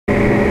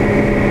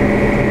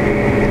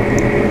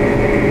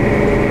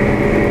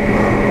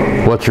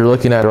what you're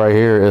looking at right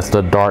here is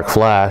the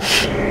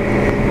DarkFlash.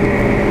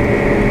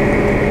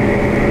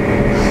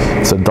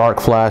 It's a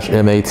DarkFlash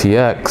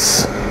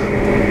MATX.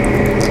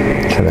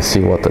 Trying to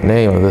see what the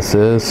name of this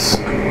is.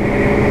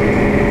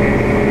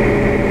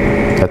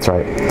 That's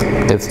right.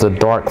 It's the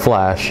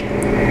DarkFlash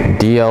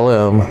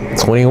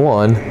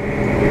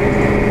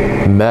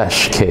DLM21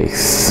 Mesh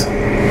case.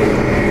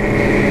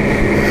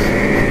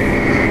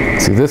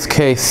 See, this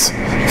case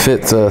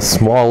fits a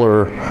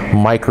smaller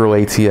micro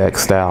ATX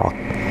style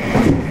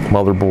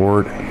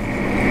motherboard.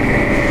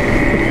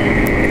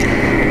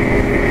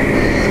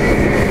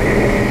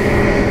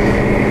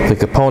 The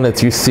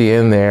components you see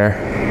in there,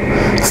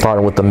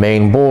 starting with the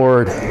main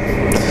board,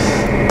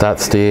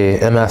 that's the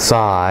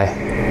MSI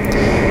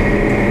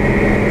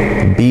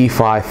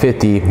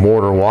B550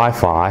 Mortar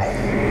Wi-Fi.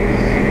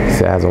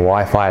 It has a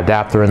Wi-Fi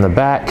adapter in the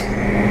back.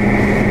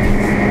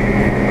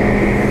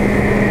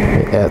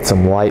 Add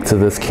some light to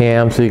this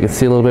cam so you can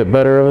see a little bit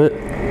better of it.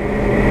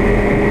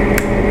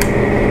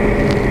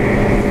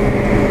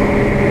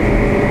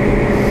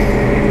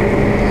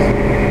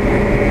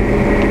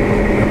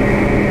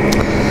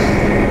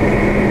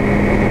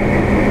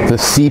 The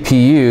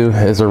CPU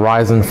is a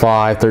Ryzen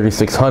 5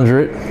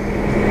 3600.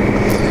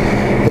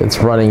 It's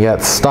running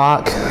at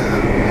stock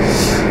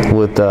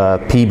with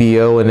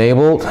PBO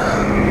enabled.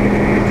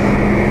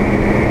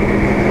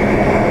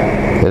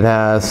 It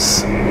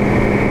has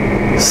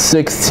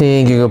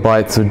 16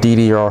 gigabytes of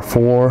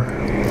DDR4,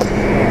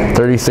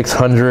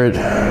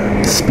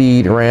 3600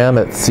 speed RAM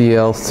at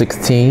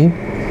CL16.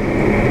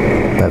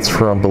 That's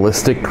from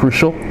Ballistic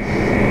Crucial.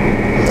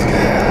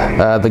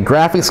 The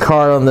graphics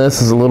card on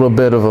this is a little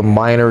bit of a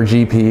minor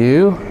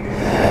GPU.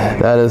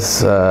 That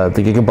is the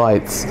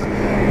Gigabytes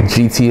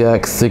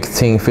GTX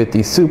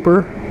 1650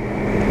 Super.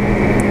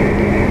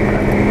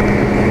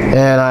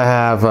 And I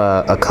have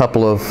a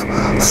couple of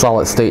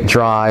solid state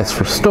drives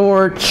for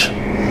storage.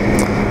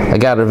 I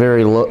got a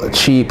very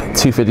cheap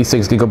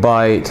 256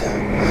 gigabyte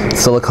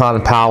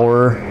silicon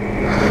power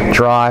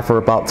drive for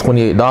about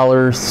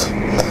 $28.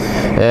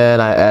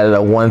 And I added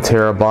a 1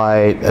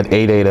 terabyte at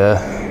ADATA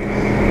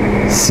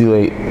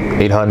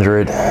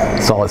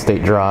C800 solid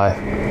state drive.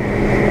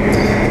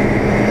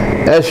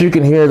 As you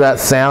can hear that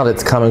sound,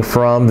 it's coming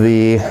from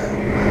the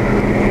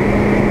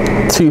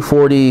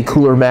 240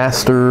 Cooler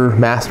Master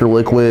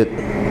Liquid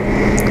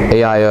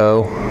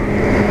AIO.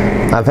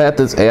 I've had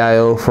this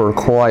AIO for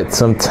quite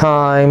some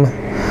time,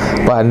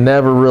 but I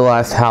never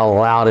realized how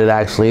loud it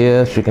actually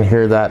is. You can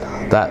hear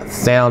that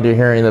sound you're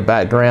hearing in the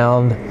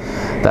background.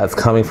 That's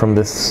coming from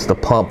the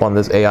pump on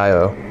this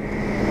AIO.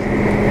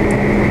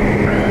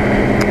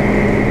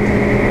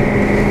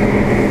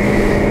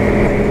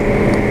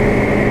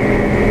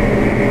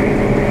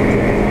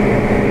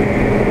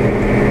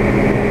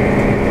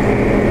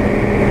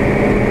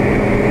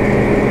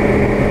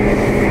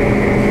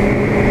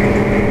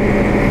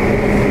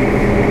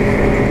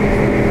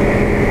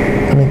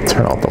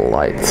 Turn off the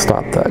light,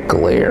 stop that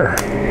glare.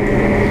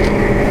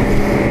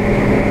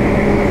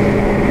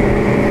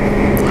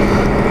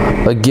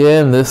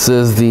 Again, this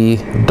is the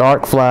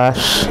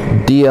DarkFlash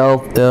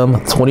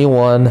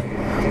DLM21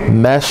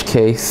 Mesh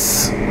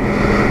case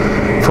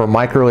for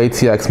micro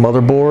ATX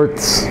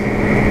motherboards.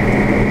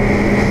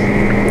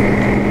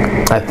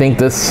 I think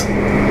this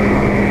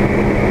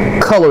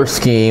color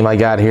scheme I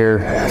got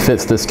here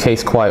fits this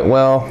case quite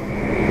well.